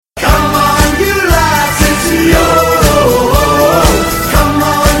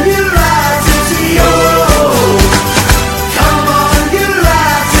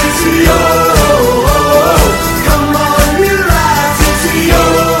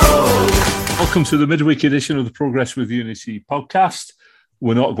Welcome to the midweek edition of the Progress with Unity podcast.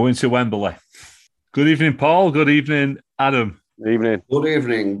 We're not going to Wembley. Good evening, Paul. Good evening, Adam. Good evening. Good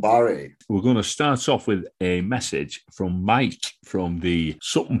evening, Barry. We're going to start off with a message from Mike from the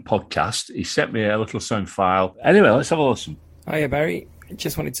Sutton podcast. He sent me a little sound file. Anyway, let's have a listen. Hiya, Barry.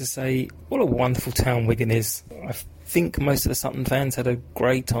 Just wanted to say what a wonderful town Wigan is. I think most of the Sutton fans had a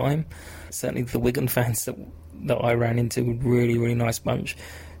great time. Certainly the Wigan fans that I ran into were really, really nice bunch.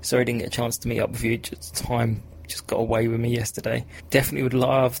 Sorry I didn't get a chance to meet up with you. Time just got away with me yesterday. Definitely would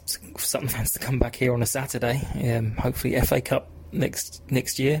love Sutton fans to come back here on a Saturday. Hopefully FA Cup next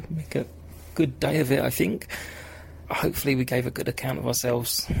year. Make a good day of it, I think. Hopefully we gave a good account of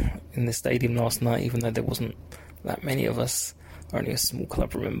ourselves in the stadium last night, even though there wasn't that many of us. Only a small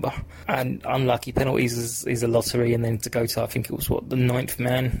club, remember. And unlucky penalties is a lottery, and then to go to, I think it was, the 9th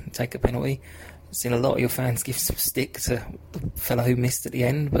man take a penalty. I've seen a lot of your fans give some stick to the fellow who missed at the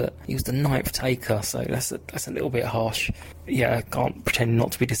end, but he was the 9th taker, so that's a little bit harsh. Yeah, I can't pretend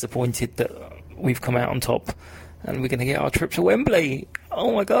not to be disappointed that we've come out on top and we're going to get our trip to Wembley.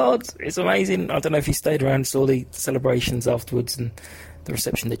 Oh my God, it's amazing. I don't know if you stayed around and saw the celebrations afterwards and the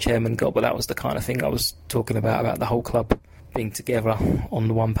reception the chairman got, but that was the kind of thing I was talking about the whole club being together on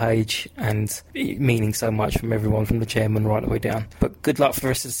the one page and meaning so much from everyone, from the chairman right the way down. But good luck for the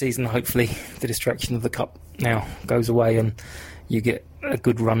rest of the season. Hopefully the distraction of the cup now goes away and you get a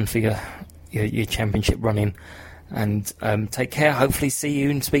good run for your championship running. And take care. Hopefully see you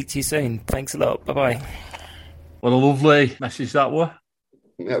and speak to you soon. Thanks a lot. Bye-bye. What a lovely message that was.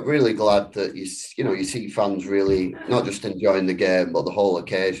 Yeah, really glad that you see fans really not just enjoying the game but the whole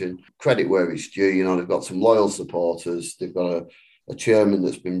occasion. Credit where it's due. They've got some loyal supporters. They've got a chairman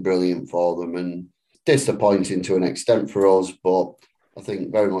that's been brilliant for them, and disappointing to an extent for us. But I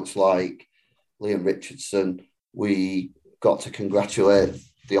think very much like Liam Richardson, we got to congratulate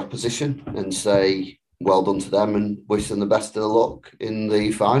the opposition and say well done to them and wish them the best of the luck in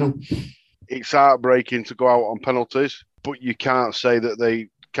the final. It's heartbreaking to go out on penalties, but you can't say that they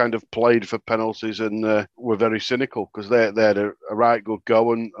kind of played for penalties and were very cynical, because they had a right good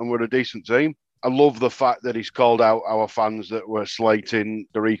go and were a decent team. I love the fact that he's called out our fans that were slating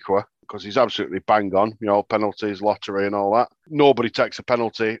Darikwa, because he's absolutely bang on, penalties, lottery and all that. Nobody takes a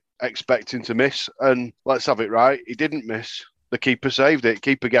penalty expecting to miss, and let's have it right, he didn't miss. The keeper saved it.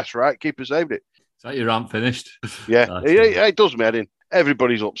 Keeper guessed right, keeper saved it. Is that your rant finished? Yeah, it does me in.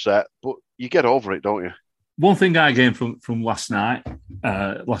 Everybody's upset, but you get over it, don't you? One thing I gained from last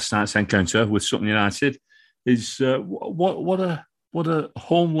night's encounter with Sutton United is what a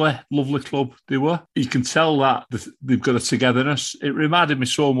homely, lovely club they were. You can tell that they've got a togetherness. It reminded me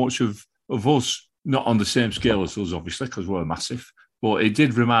so much of us, not on the same scale as us, obviously, because we're massive, but it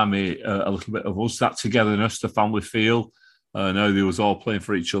did remind me a little bit of us, that togetherness, the family feel. Now they was all playing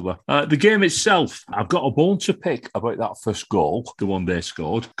for each other. The game itself, I've got a bone to pick about that first goal, the one they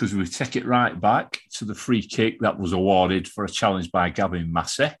scored, because we take it right back to the free kick that was awarded for a challenge by Gavin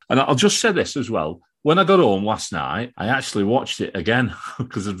Massey. And I'll just say this as well. When I got home last night, I actually watched it again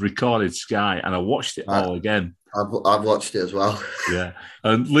because I'd recorded Sky and I watched it all again. I've watched it as well. Yeah.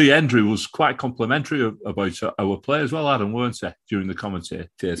 And Lee Hendry was quite complimentary about our play as well, Adam, weren't he, during the commentary?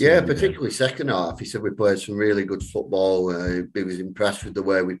 Yeah, particularly second half. He said we played some really good football. He was impressed with the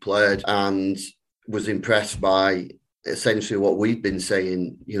way we played and was impressed by essentially what we've been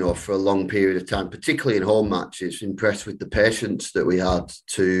saying, for a long period of time, particularly in home matches, impressed with the patience that we had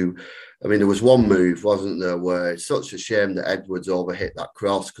to... there was one move, wasn't there, where it's such a shame that Edwards overhit that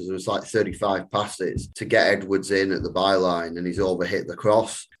cross, because there was like 35 passes to get Edwards in at the byline and he's overhit the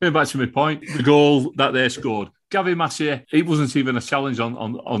cross. Going back to my point, the goal that they scored, Gavin Massey, it wasn't even a challenge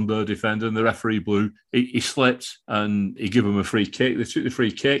on the defender, and the referee blew. He slipped and he gave him a free kick. They took the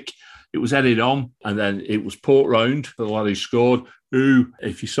free kick. It was headed on, and then it was put round for the lad who scored, who,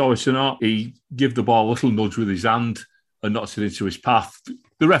 if you saw it or not, he gave the ball a little nudge with his hand and knocked it into his path.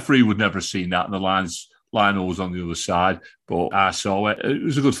 The referee would never have seen that, and the liner was on the other side, but I saw it. It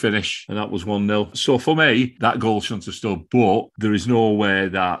was a good finish, and that was 1-0. So for me, that goal shouldn't have stood, but there is no way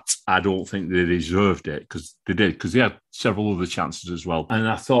that I don't think they deserved it, because they did, because they had several other chances as well. And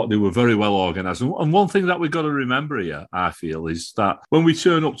I thought they were very well organised. And one thing that we've got to remember here, I feel, is that when we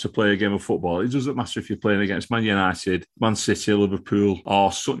turn up to play a game of football, it doesn't matter if you're playing against Man United, Man City, Liverpool,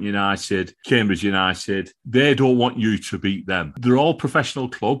 or Sutton United, Cambridge United. They don't want you to beat them. They're all professional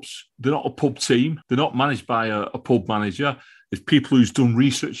clubs. They're not a pub team. They're not managed by a pub manager. It's people who's done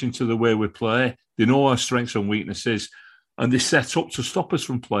research into the way we play. They know our strengths and weaknesses, and they set up to stop us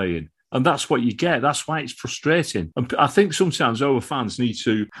from playing. And that's what you get. That's why it's frustrating. And I think sometimes our fans need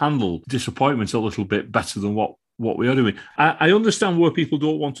to handle disappointment a little bit better than what what we are doing. I understand where people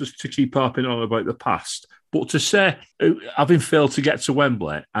don't want us to keep harping on about the past, but to say, having failed to get to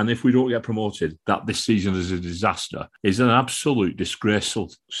Wembley, and if we don't get promoted, that this season is a disaster, is an absolute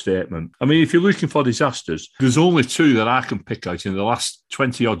disgraceful statement. I mean, if you're looking for disasters, there's only two that I can pick out in the last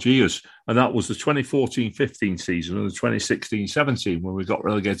 20-odd years, and that was the 2014-15 season and the 2016-17 when we got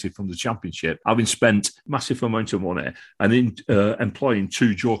relegated from the Championship, having spent massive amount of money and employing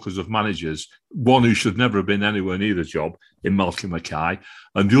two jokers of managers, one who should never have been anywhere near the job in Malcolm Mackay,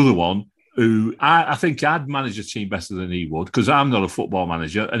 and the other one who I think I'd manage a team better than he would, because I'm not a football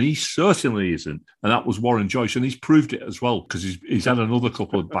manager, and he certainly isn't. And that was Warren Joyce, and he's proved it as well, because he's had another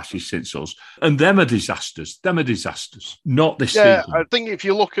couple of bashes since us. And them are disasters, not this season. I think if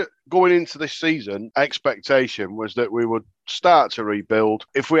you look at going into this season, expectation was that we would start to rebuild.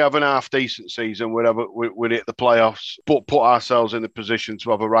 If we have an half-decent season, we'd hit the playoffs, but put ourselves in the position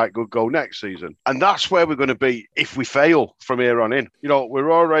to have a right good go next season. And that's where we're going to be if we fail from here on in. You know,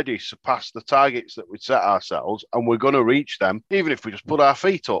 we're already surpassed the targets that we'd set ourselves, and we're going to reach them, even if we just put our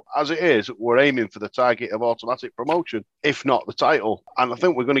feet up. As it is, we're aiming for the target of automatic promotion, if not the title. And I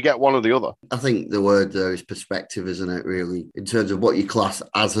think we're going to get one or the other. I think the word there is perspective, isn't it, really? In terms of what you class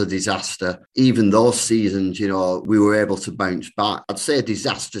as a disaster. Even those seasons, you know, we were able to bounce back. I'd say a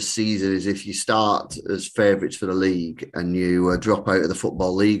disastrous season is if you start as favourites for the league and you drop out of the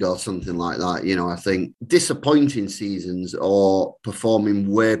Football League or something like that. You know, I think disappointing seasons or performing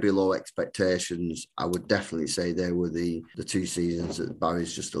way below expectations, I would definitely say they were the two seasons that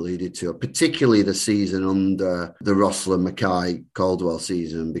Barry's just alluded to, particularly the season under the Rosler, Mackay, Caldwell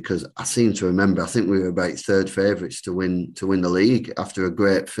season, because I seem to remember, I think we were about third favourites to win the league after a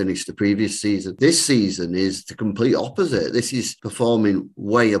great finish the previous season. This season is the complete opposite. This is performing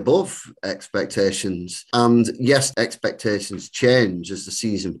way above expectations. And yes, expectations change as the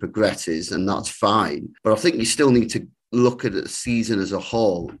season progresses, and that's fine. But I think you still need to look at the season as a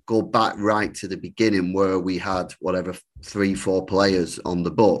whole, go back right to the beginning where we had 3-4 players on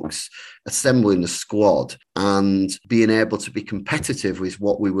the books, assembling the squad and being able to be competitive with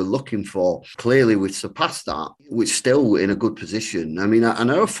what we were looking for. Clearly, we've surpassed that. We're still in a good position. I mean,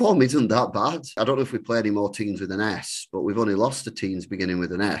 and our form isn't that bad. I don't know if we play any more teams with an S, but we've only lost the teams beginning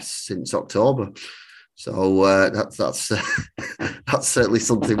with an S since October. So that's certainly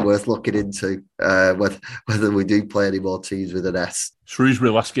something worth looking into, whether we do play any more teams with an S.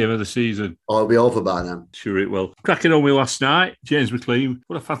 Shrewsbury, last game of the season. Oh, it'll be over by then. Sure it will. Cracking on with last night, James McLean.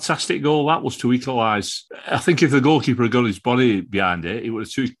 What a fantastic goal that was to equalise. I think if the goalkeeper had got his body behind it, he would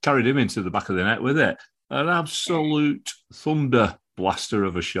have carried him into the back of the net with it. An absolute thunder blaster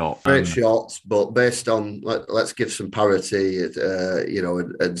of a shot. Great shots, but based on, let's give some parity,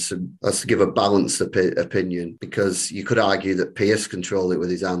 and some, let's give a balanced opinion, because you could argue that Pearce controlled it with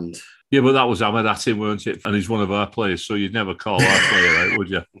his hand. Yeah, but that was hammered at him, weren't it? And he's one of our players, so you'd never call our player out, would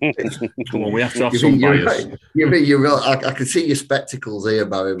you? Come on, we have to have some bias. I can see your spectacles here,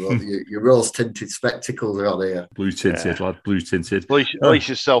 Barry, but your rose-tinted spectacles are on here. Blue-tinted, lad, blue-tinted. At least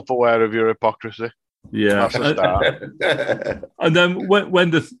you're self-aware of your hypocrisy. Yeah. That's a start. And then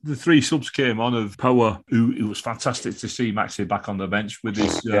when the three subs came on of Power, who it was fantastic to see Maxi back on the bench with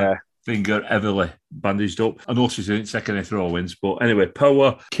his finger heavily bandaged up. I noticed he didn't take any throw-ins, but anyway,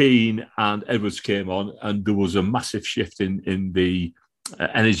 Power, Keane and Edwards came on, and there was a massive shift in the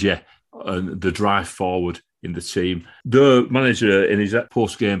energy and the drive forward in the team. The manager in his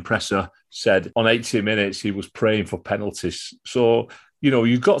post-game presser said on 80 minutes he was praying for penalties. So, you know,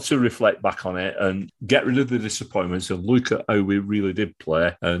 you've got to reflect back on it and get rid of the disappointments and look at how we really did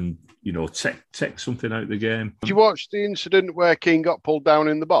play and, you know, take something out of the game. Did you watch the incident where Keane got pulled down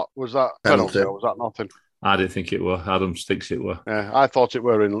in the box? Was that penalty or was that nothing? I didn't think it were. Adams thinks it were. Yeah, I thought it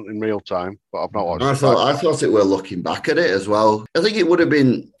were in real time, but I've not watched it. I thought it were looking back at it as well. I think it would have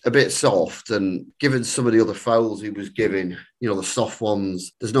been a bit soft, and given some of the other fouls he was giving, you know, the soft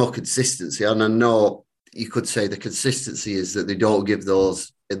ones, there's no consistency. And I know you could say the consistency is that they don't give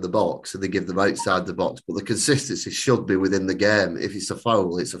those in the box and they give them outside the box, but the consistency should be within the game. If it's a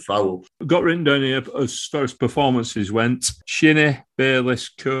foul, it's a foul. Got written down here as far as performances went: Shinnie, Bayliss,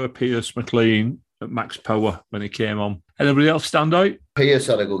 Kerr, Pearce, McLean, Max Power when he came on. Anybody else stand out? Pearce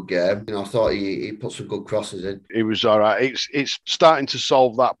had a good game. You know, I thought he put some good crosses in. He was all right. It's starting to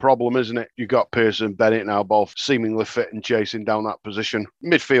solve that problem, isn't it? You've got Pearce and Bennett now both seemingly fit and chasing down that position.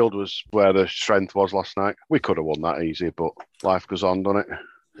 Midfield was where the strength was last night. We could have won that easy, but life goes on, doesn't it?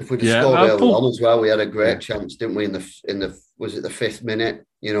 If we'd have scored early on as well, we had a great chance, didn't we? In the was it the 5th minute?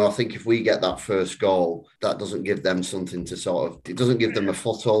 You know, I think if we get that first goal, that doesn't give them something to it doesn't give them a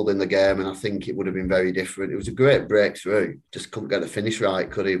foothold in the game, and I think it would have been very different. It was a great breakthrough, just couldn't get the finish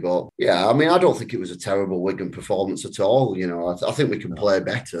right, could he? But yeah, I mean, I don't think it was a terrible Wigan performance at all. You know, I think we can play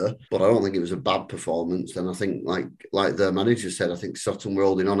better, but I don't think it was a bad performance. And I think, like the manager said, I think Sutton were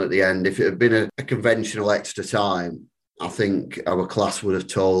holding on at the end. If it had been a conventional extra time, I think our class would have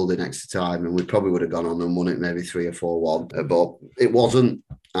told in extra time, and we probably would have gone on and won it maybe 3 or 4-1. But it wasn't,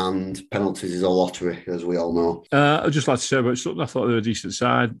 and penalties is a lottery, as we all know. I'd just like to say about Sutton, I thought they were a decent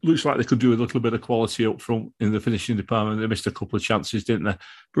side. Looks like they could do a little bit of quality up front in the finishing department. They missed a couple of chances, didn't they?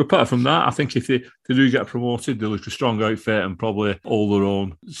 But apart from that, I think if they do get promoted, they look a strong outfit and probably all their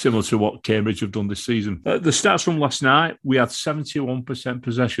own, similar to what Cambridge have done this season. The stats from last night, we had 71%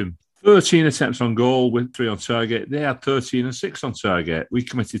 possession. 13 attempts on goal with 3 on target. They had 13 and 6 on target. We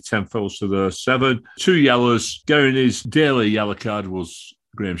committed 10 fouls to their 7. 2 yellows. Getting his daily yellow card was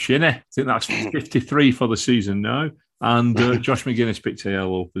Graham Shinney. I think that's 53 for the season now. And Josh McGuinness picked a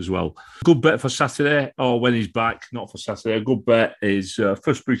yellow as well. Good bet for Saturday, or when he's back, not for Saturday. A good bet is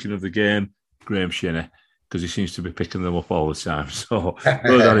first booking of the game, Graham Shinney, because he seems to be picking them up all the time. So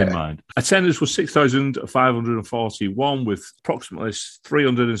bear that in mind. Attendance was 6,541 with approximately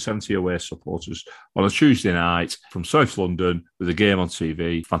 370 away supporters on a Tuesday night from South London with a game on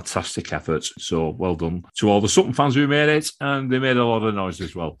TV. Fantastic effort. So well done to all the Sutton fans who made it, and they made a lot of noise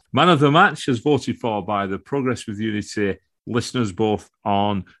as well. Man of the match is voted for by the Progress with Unity listeners, both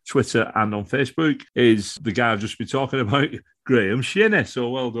on Twitter and on Facebook, is the guy I've just been talking about, Graham Shinney. So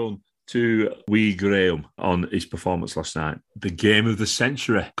well done to wee Graham on his performance last night. The game of the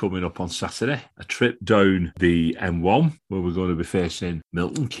century coming up on Saturday. A trip down the M1 where we're going to be facing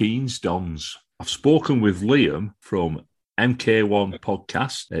Milton Keynes Dons. I've spoken with Liam from MK1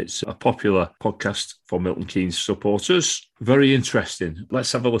 Podcast. It's a popular podcast for Milton Keynes supporters. Very interesting.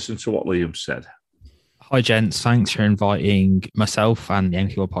 Let's have a listen to what Liam said. Hi, gents. Thanks for inviting myself and the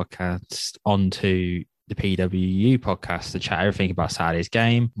MK1 Podcast onto the PWU podcast to chat everything about Saturday's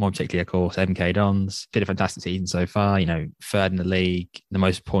game, more particularly, of course, MK Dons. Been a fantastic season so far, you know, 3rd in the league, the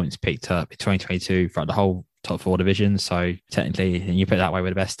most points picked up in 2022 throughout the whole top 4 divisions. So technically, and you put it that way, we're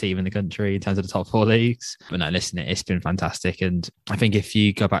the best team in the country in terms of the top 4 leagues. But no, listen, it's been fantastic. And I think if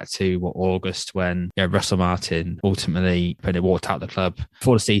you go back to August, when Russell Martin ultimately walked out of the club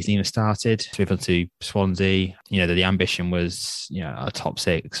before the season even started, to move on to Swansea, you know, the ambition was, you know, a top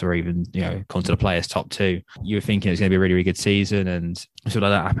 6 or even, you know, come to the players top 2. You were thinking it was going to be a really, really good season. And so like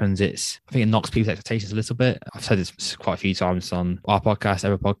that happens, I think it knocks people's expectations a little bit. I've said this quite a few times on our podcast,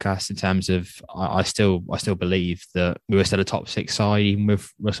 other podcasts, in terms of I still believe that we were still a top 6 side, even with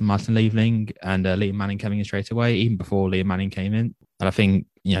Russell Martin leaving and Liam Manning coming in straight away, even before Liam Manning came in. And I think,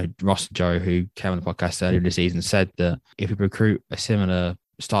 you know, Ross and Joe, who came on the podcast earlier this season, said that if we recruit a similar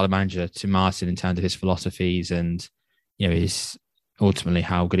style of manager to Martin in terms of his philosophies and, you know, his ultimately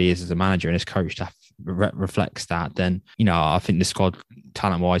how good he is as a manager, and his coach staff reflects that, then, you know, I think the squad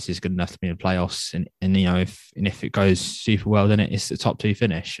talent-wise is good enough to be in the playoffs. And you know, if it goes super well, then it's a top 2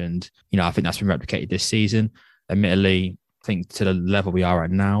 finish. And, you know, I think that's been replicated this season. Admittedly, I think to the level we are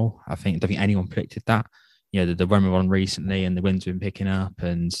at now, I don't think anyone predicted that. You know, the run we're on recently and the wins we've been picking up,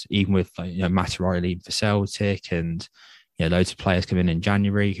 and even with, like, you know, Matt O'Reilly for Celtic, and, you know, loads of players coming in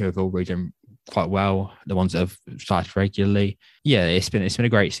January who have already done quite well, the ones that have started regularly. Yeah, it's been a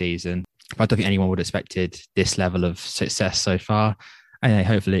great season. But I don't think anyone would have expected this level of success so far. And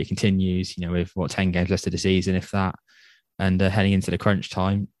hopefully it continues, you know, with 10 games left of the season, if that. And heading into the crunch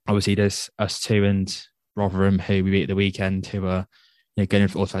time, obviously there's us 2 and Rotherham, who we beat at the weekend, who are, you know, going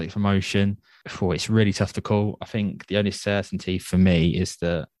for automatic promotion. It's really tough to call. I think the only certainty for me is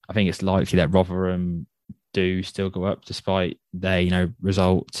that I think it's likely that Rotherham do still go up despite their, you know,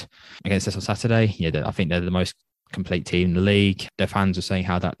 result against us on Saturday. Yeah, I think they're the most complete team in the league. Their fans are saying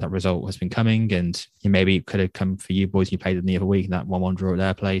how that result has been coming, and maybe it could have come for you boys. You played them the other week in that 1-1 draw at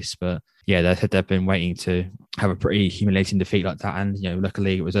their place, but yeah, they've been waiting to have a pretty humiliating defeat like that. And, you know,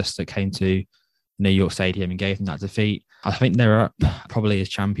 luckily it was us that came to New York Stadium and gave them that defeat. I think they're up probably as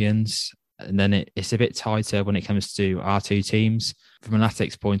champions, and then it's a bit tighter when it comes to our 2 teams. From an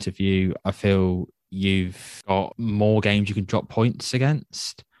Athletics point of view, I feel you've got more games you can drop points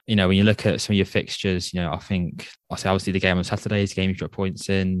against. You know, when you look at some of your fixtures, you know, I think obviously the game on Saturday is the game you drop points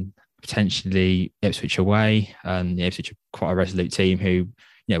in, potentially Ipswich away. Ipswich are quite a resolute team who, you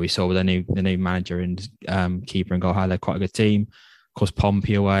know, we saw with the new manager and keeper and goal, they're quite a good team. Of course,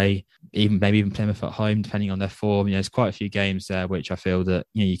 Pompey away, even Plymouth at home, depending on their form. You know, there's quite a few games there which I feel that,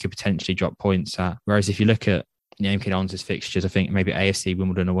 you know, you could potentially drop points at. Whereas if you look at MK Dons' fixtures. I think maybe AFC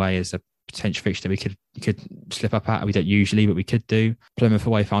Wimbledon away is a potential fixture we could slip up at. We don't usually, but we could do. Plymouth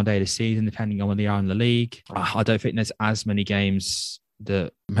away final day of the season, depending on where they are in the league. I don't think there's as many games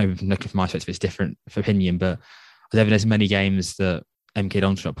that, maybe looking from my perspective, it's different for opinion, but I don't think there's many games that MK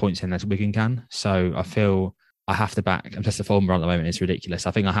Dons got points in as Wigan can. So I feel I have to back, and plus the form we're on at the moment is ridiculous.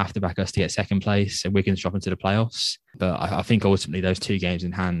 I think I have to back us to get second place and Wigan's drop into the playoffs. But I think ultimately those 2 games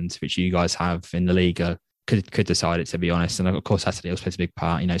in hand, which you guys have in the league, could decide it, to be honest. And of course, Saturday also plays a big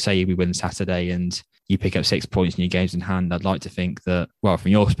part. Say we win Saturday and you pick up 6 points in your games in hand. I'd like to think that, well,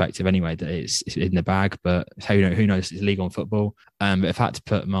 from your perspective anyway, that it's in the bag. But who knows? It's league on football. But if I had to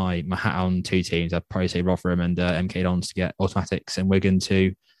put my hat on 2 teams, I'd probably say Rotherham and MK Dons to get automatics, and Wigan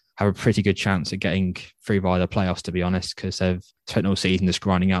to have a pretty good chance at getting through by the playoffs, to be honest, because they've spent all season just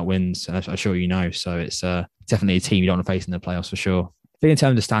grinding out wins, and I'm sure you know. So it's definitely a team you don't want to face in the playoffs for sure. I think in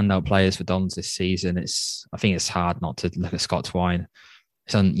terms of standout players for Dons this season, I think it's hard not to look at Scott Twine.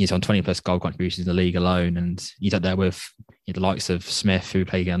 He's on 20 plus goal contributions in the league alone, and he's up there with the likes of Smith, who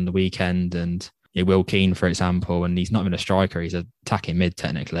played on the weekend, and Will Keane, for example. And he's not even a striker; he's attacking mid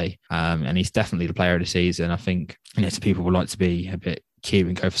technically, and he's definitely the player of the season. I think some people would like to be a bit cute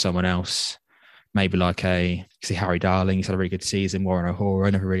and go for someone else, maybe like Harry Darling. He's had a really good season. Warren O'Hora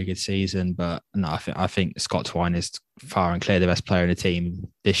had a really good season, but no, I think Scott Twine is far and clear the best player in the team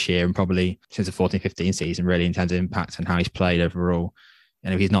this year, and probably since the 14-15 season, really, in terms of impact and how he's played overall.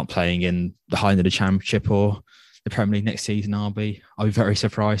 And if he's not playing in the high end of the Championship or the Premier League next season, I'll be very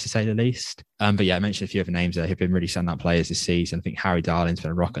surprised, to say the least. But yeah, I mentioned a few other names there who've been really standout players this season. I think Harry Darling's been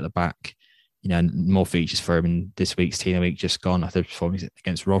a rock at the back. More features for him in this week's Team of the Week just gone after performing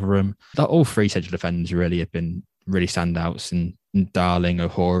against Rotherham. All 3 central defenders really have been really standouts, and Darling,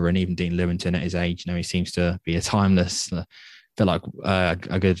 O'Hora, and even Dean Lewington at his age. He seems to be a timeless, feel like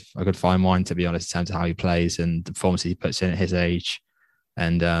a good fine wine, to be honest, in terms of how he plays and the performances he puts in at his age.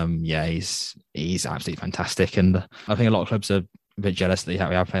 And he's absolutely fantastic. And I think a lot of clubs are a bit jealous that we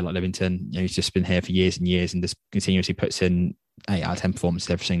have a player like Lewington. He's just been here for years and years and just continuously puts in 8 out of 10 performances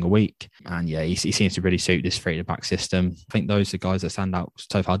every single week. And he seems to really suit this 3-at-the-back system. I think those are the guys that stand out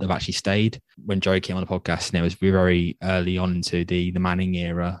so far that have actually stayed. When Joe came on the podcast, we were very early on into the Manning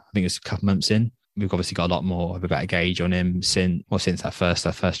era. I think it was a couple months in. We've obviously got a lot more of a better gauge on him since that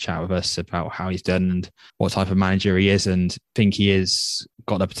first chat with us about how he's done and what type of manager he is. And I think he has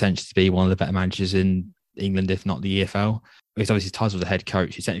got the potential to be one of the better managers in England, if not the EFL. He's obviously titled as a head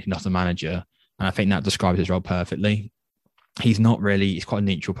coach. He's technically not a manager. And I think that describes his role perfectly. He's quite a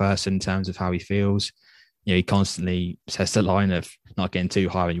neutral person in terms of how he feels. He constantly says the line of not getting too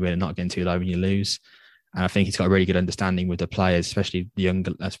high when you win and not getting too low when you lose. And I think he's got a really good understanding with the players, especially the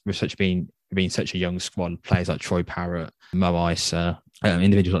younger, being such a young squad, players like Troy Parrott, Mo Isa,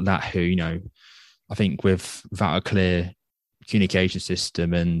 individuals like that who, I think without a clear communication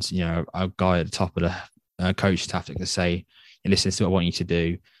system and, a guy at the top of the coach staff that can say, listen, this is what I want you to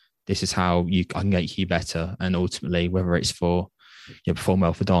do. This is how I can make you better. And ultimately, whether it's for perform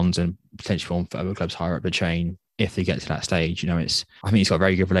well for Dons and potentially perform for other clubs higher up the chain, if they get to that stage, I think he's got a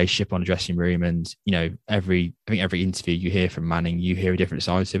very good relationship on the dressing room. And, every interview you hear from Manning, you hear a different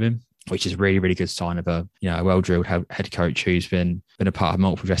side to him, which is a really, really good sign of a well-drilled head coach who's been a part of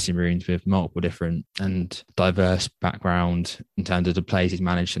multiple dressing rooms with multiple different and diverse background in terms of the players he's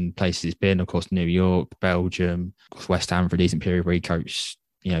managed and places he's been. Of course, New York, Belgium, of course, West Ham for a decent period where he coached,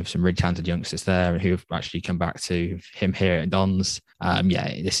 some really talented youngsters there who have actually come back to him here at Dons.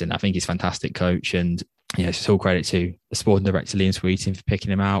 Listen, I think he's a fantastic coach, and it's all credit to the sporting director Liam Sweeting for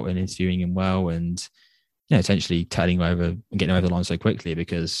picking him out and interviewing him well, and essentially turning him over and getting him over the line so quickly.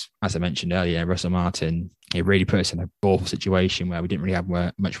 Because, as I mentioned earlier, Russell Martin, it really put us in an awful situation where we didn't really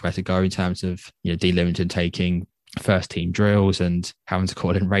have much where to go in terms of Dean Lewington taking first team drills and having to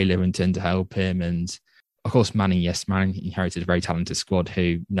call in Ray Lewington to help him. And of course, Manning inherited a very talented squad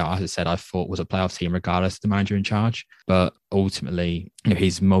who, as I said, I thought was a playoff team regardless of the manager in charge. But ultimately,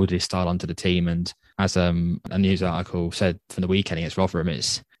 he's moulded his style onto the team. And as a news article said from the weekend against Rotherham,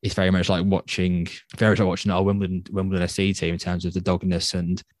 it's very much like watching our Wimbledon SC team in terms of the doggedness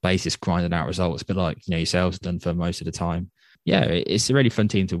and basis grinding out results, but like yourselves have done for most of the time. Yeah, it's a really fun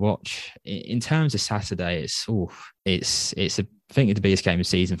team to watch. In terms of Saturday, I think it's the biggest game of the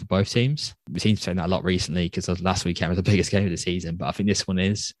season for both teams. We seem to say that a lot recently because last weekend was the biggest game of the season, but I think this one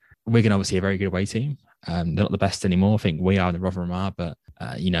is. Wigan obviously a very good away team. They're not the best anymore. I think we are, and the Rotherham are, but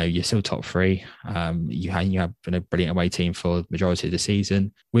you're still top 3. You have been a brilliant away team for the majority of the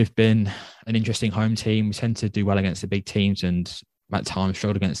season. We've been an interesting home team. We tend to do well against the big teams and at times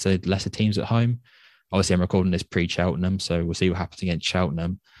struggle against the lesser teams at home. Obviously, I'm recording this pre-Cheltenham, so we'll see what happens against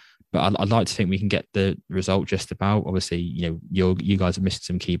Cheltenham. But I'd like to think we can get the result just about. Obviously, you guys have missed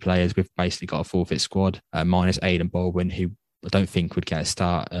some key players. We've basically got a forfeit squad, minus Aidan Baldwin, who I don't think would get a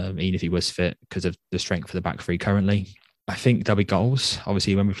start, even if he was fit, because of the strength of the back three currently. I think there'll be goals.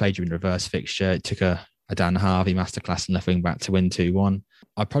 Obviously, when we played you in reverse fixture, it took a Dan Harvey masterclass and left wing back to win 2-1.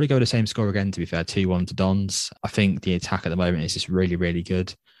 I'd probably go the same score again, to be fair, 2-1 to Dons. I think the attack at the moment is just really, really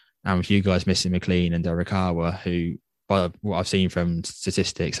good. And with you guys missing McLean and Derekawa, who, by what I've seen from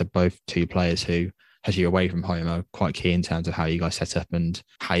statistics, are both two players who, as you're away from home, are quite key in terms of how you guys set up and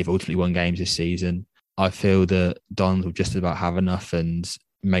how you've ultimately won games this season. I feel that Dons will just about have enough and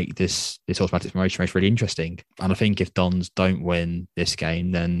make this automatic promotion race really interesting. And I think if Dons don't win this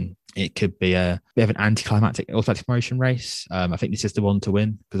game, then it could be a bit of an anticlimactic automatic promotion race. I think this is the one to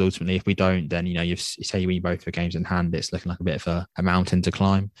win, because ultimately, if we don't, then you say you win both the games in hand, it's looking like a bit of a mountain to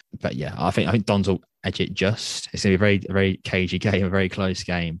climb. But yeah, I think Dons will edge it just. It's going to be a very cagey game, a very close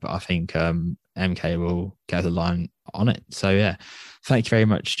game. But I think MK will get the line on it. So yeah, thank you very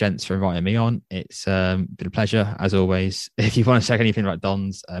much, gents, for inviting me on. It's been a pleasure, as always. If you want to check anything about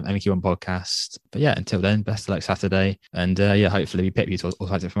Dons, MQ1 podcast. But yeah, until then, best of luck Saturday. And hopefully we pick you to all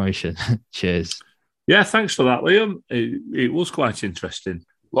types of promotion. Cheers. Yeah, thanks for that, Liam. It was quite interesting.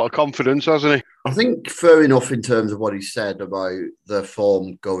 A lot of confidence, hasn't he? I think fair enough in terms of what he said about the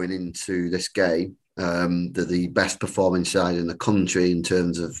form going into this game. They're the best performing side in the country in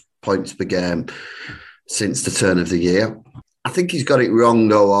terms of points per game since the turn of the year. I think he's got it wrong,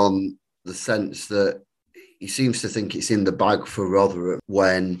 though, on the sense that he seems to think it's in the bag for Rotherham,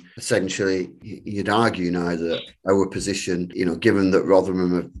 when essentially you'd argue now that our position, given that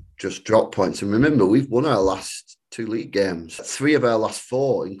Rotherham have just dropped points. And remember, we've won our last 2 league games, 3 of our last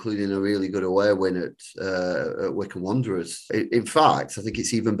 4, including a really good away win at Wycombe Wanderers. In fact, I think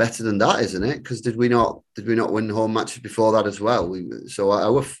it's even better than that, isn't it? Because did we not win home matches before that as well? So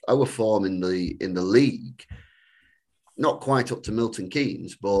our form in the league, not quite up to Milton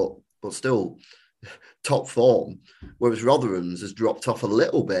Keynes, but still top form. Whereas Rotherham's has dropped off a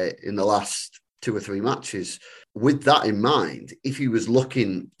little bit in the last 2 or 3 matches. With that in mind, if he was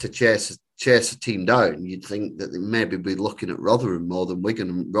looking to chase a team down, you'd think that they maybe be looking at Rotherham more than Wigan.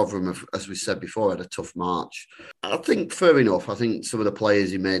 And Rotherham have, as we said before, had a tough March. I think fair enough. I think some of the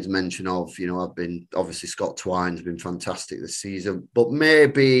players he made mention of, have been, obviously Scott Twine's been fantastic this season, but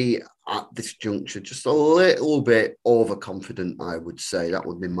maybe at this juncture, just a little bit overconfident, I would say. That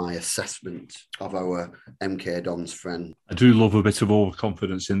would be my assessment of our MK Dons friend. I do love a bit of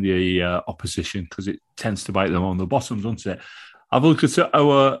overconfidence in the opposition, because it tends to bite them on the bottom, doesn't it? Have a look at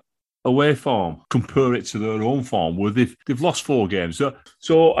our away form, compare it to their own form, where they've lost 4 games.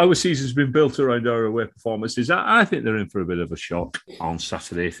 So our season's been built around our away performances. I think they're in for a bit of a shock on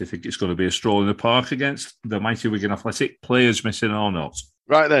Saturday, if they think it's going to be a stroll in the park against the mighty Wigan Athletic, players missing or not.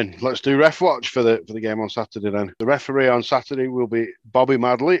 Right then, let's do ref watch for the game on Saturday then. The referee on Saturday will be Bobby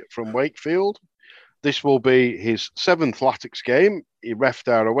Madley from Wakefield. This will be his 7th Latics game. He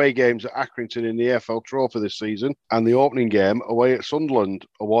refed our away games at Accrington in the AFL Trophy this season, and the opening game away at Sunderland,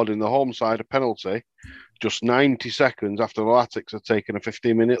 awarding the home side a penalty just 90 seconds after the Latics had taken a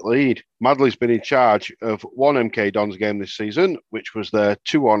 15-minute lead. Madley's been in charge of one MK Dons game this season, which was their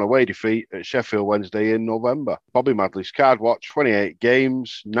 2-1 away defeat at Sheffield Wednesday in November. Bobby Madley's card watch: 28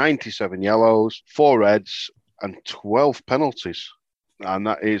 games, 97 yellows, 4 reds, and 12 penalties. And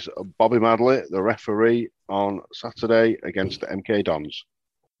that is Bobby Madley, the referee, on Saturday against the MK Dons.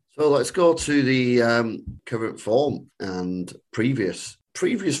 So let's go to the current form and previous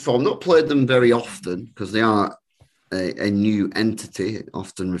form. Not played them very often because they are a new entity,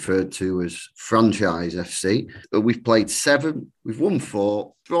 often referred to as Franchise FC. But we've played 7, we've won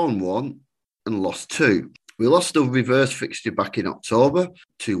 4, drawn 1, and lost 2. We lost a reverse fixture back in October,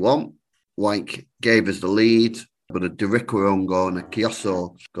 2-1. Wyke gave us the lead, but a Derrick own goal and a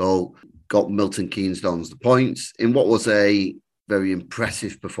Chioso goal got Milton Keynes Dons the points in what was a very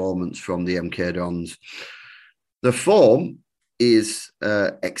impressive performance from the MK Dons. The form is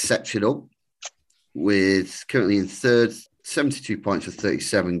exceptional, with currently in 3rd, 72 points for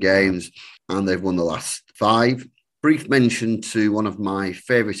 37 games, and they've won the last 5. Brief mention to one of my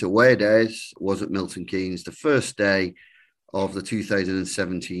favourite away days was at Milton Keynes, the first day of the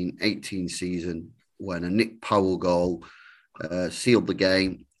 2017-18 season, when a Nick Powell goal sealed the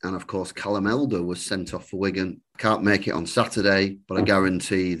game. And of course, Callum Elder was sent off for Wigan. Can't make it on Saturday, but I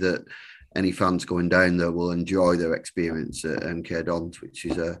guarantee that any fans going down there will enjoy their experience at MK Dons, which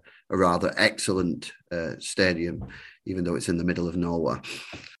is a rather excellent stadium, even though it's in the middle of nowhere.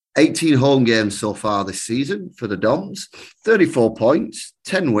 18 home games so far this season for the Dons, 34 points,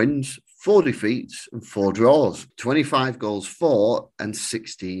 10 wins, 4 defeats and 4 draws, 25 goals for and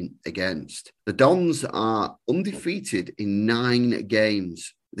 16 against. The Dons are undefeated in 9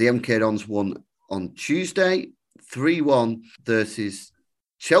 games. The MK Dons won on Tuesday, 3-1 versus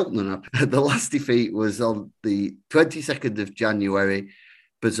Cheltenham. The last defeat was on the 22nd of January,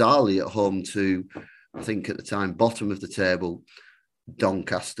 bizarrely at home to, I think at the time, bottom of the table,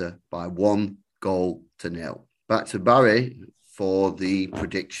 Doncaster by 1-0. Back to Barry for the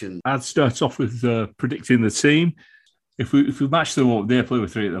prediction. I'd start off with predicting the team. If we match them up, they play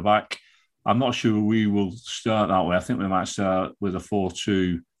with 3 at the back. I'm not sure we will start that way. I think we might start with a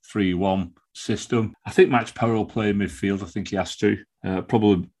 4-2-3-1 system. I think Max Power will play in midfield. I think he has to.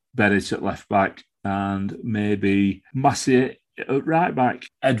 Probably Bennett at left back and maybe Massey at right back.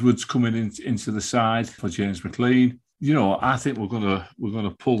 Edwards coming into the side for James McLean. You know, I think we're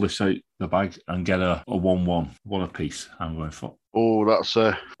gonna pull this out the bag and get a 1-1, 1 apiece. I'm going for. Oh, that's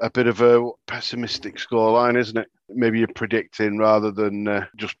a bit of a pessimistic scoreline, isn't it? Maybe you're predicting rather than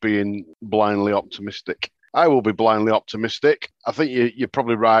just being blindly optimistic. I will be blindly optimistic. I think you're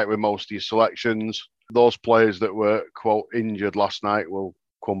probably right with most of your selections. Those players that were, quote, injured last night will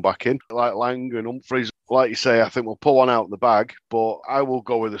come back in, like Lang and Humphreys. Like you say, I think we'll pull one out of the bag, but I will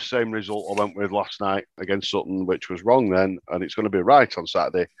go with the same result I went with last night against Sutton, which was wrong then, and it's going to be right on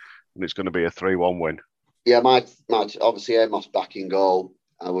Saturday, and it's going to be a 3-1 win. Yeah, my obviously Amos back in goal.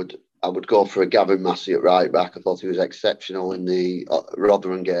 I would go for a Gavin Massey at right back. I thought he was exceptional in the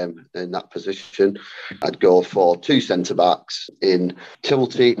Rotherham game in that position. I'd go for 2 centre-backs in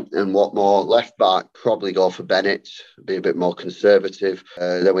Tilty and Watmore. Left back, probably go for Bennett, be a bit more conservative.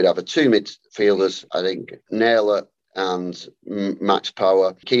 Then we'd have 2 midfielders, I think, Naylor and Max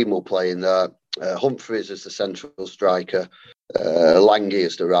Power. Keane will play in there. Humphreys as the central striker. Lange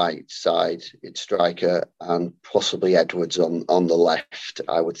is the right side, it's striker, and possibly Edwards on the left,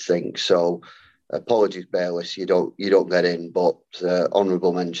 I would think. So, apologies, Bayliss, you don't get in, but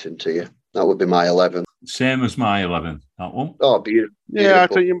honourable mention to you. That would be my 11. Same as my 11. That one. Oh, beautiful. Yeah, I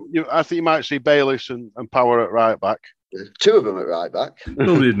think you might see Bayliss and Power at right back. 2 of them at right back.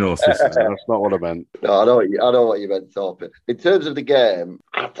 Nobody noticed. That's not what I meant. No, I know what you meant, Thorpe. In terms of the game,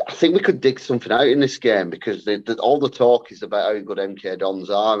 I think we could dig something out in this game because all the talk is about how good MK Dons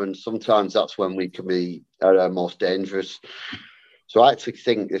are, and sometimes that's when we can be at our most dangerous. So I actually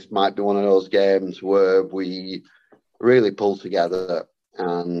think this might be one of those games where we really pull together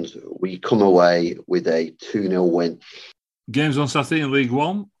and we come away with a 2-0 win. Games on Saturday in League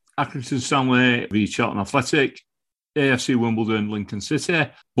One. Accrington Stanley v Charlton Athletic. AFC Wimbledon, Lincoln City.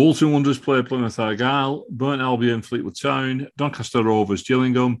 Bolton Wanderers play Plymouth Argyle. Burnt Albion, Fleetwood Town. Doncaster Rovers,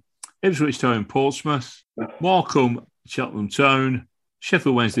 Gillingham. Ipswich Town, Portsmouth. Morecambe, Cheltenham Town.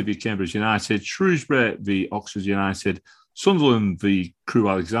 Sheffield Wednesday v Cambridge United. Shrewsbury v Oxford United. Sunderland v Crewe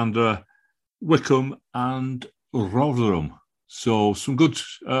Alexandra. Wickham and Rotherham. So some good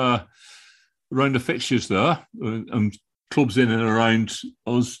round of fixtures there. And clubs in and around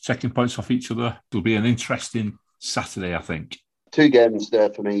us taking points off each other. It'll be an interesting Saturday, I think. 2 games there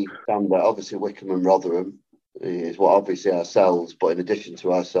for me, Sander. Obviously, Wickham and Rotherham is what obviously ourselves, but in addition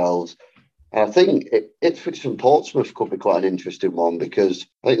to ourselves, I think Ipswich and Portsmouth could be quite an interesting one because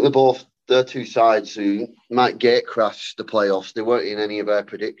I think they're 2 sides who might gate crash the playoffs. They weren't in any of our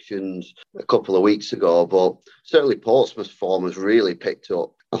predictions a couple of weeks ago, but certainly Portsmouth's form has really picked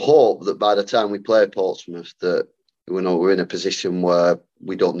up. I hope that by the time we play Portsmouth that we're in a position where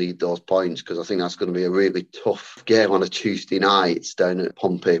we don't need those points because I think that's going to be a really tough game on a Tuesday night down at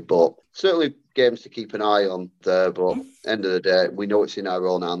Pompey. But certainly games to keep an eye on there. But end of the day, we know it's in our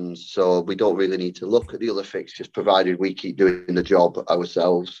own hands, so we don't really need to look at the other fixtures provided we keep doing the job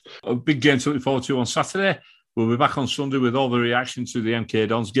ourselves. A big game to look forward to on Saturday. We'll be back on Sunday with all the reactions to the MK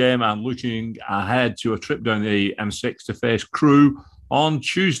Dons game and looking ahead to a trip down the M6 to face Crewe on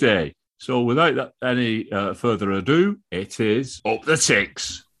Tuesday. So without any further ado, it is Up the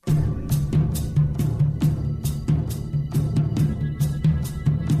Ticks.